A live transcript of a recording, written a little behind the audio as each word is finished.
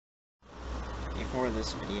Before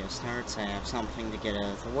this video starts, I have something to get out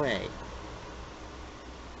of the way.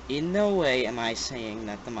 In no way am I saying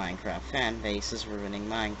that the Minecraft fanbase is ruining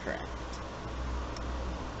Minecraft.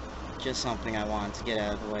 Just something I wanted to get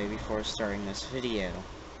out of the way before starting this video,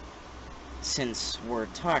 since we're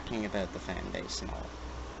talking about the fanbase and all.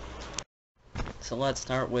 So let's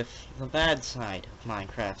start with the bad side of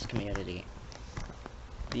Minecraft's community.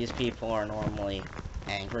 These people are normally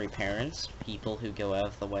angry parents, people who go out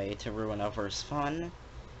of the way to ruin others' fun,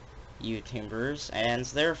 YouTubers, and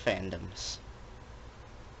their fandoms.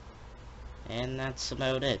 And that's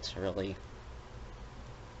about it, really.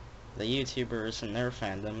 The YouTubers and their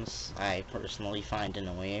fandoms, I personally find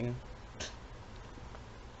annoying.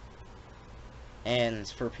 And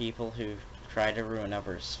for people who try to ruin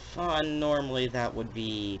others' fun, normally that would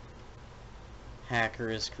be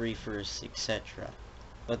hackers, griefers, etc.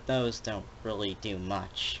 But those don't really do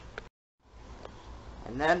much.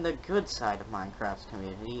 And then the good side of Minecraft's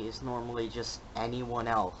community is normally just anyone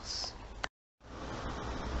else.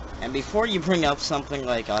 And before you bring up something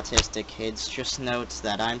like autistic kids, just note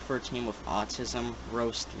that I'm 13 with autism,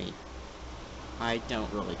 roast me. I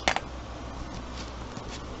don't really care.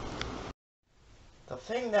 The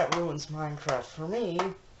thing that ruins Minecraft for me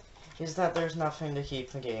is that there's nothing to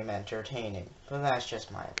keep the game entertaining, but that's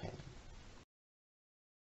just my opinion.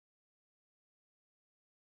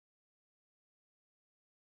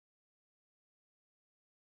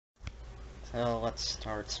 So let's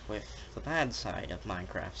start with the bad side of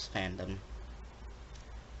Minecraft's fandom.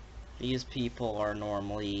 These people are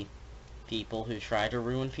normally people who try to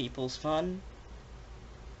ruin people's fun.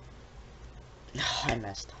 I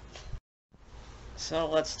messed up. So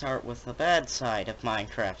let's start with the bad side of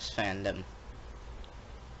Minecraft's fandom.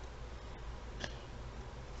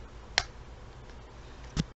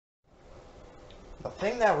 The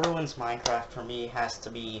thing that ruins Minecraft for me has to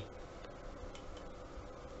be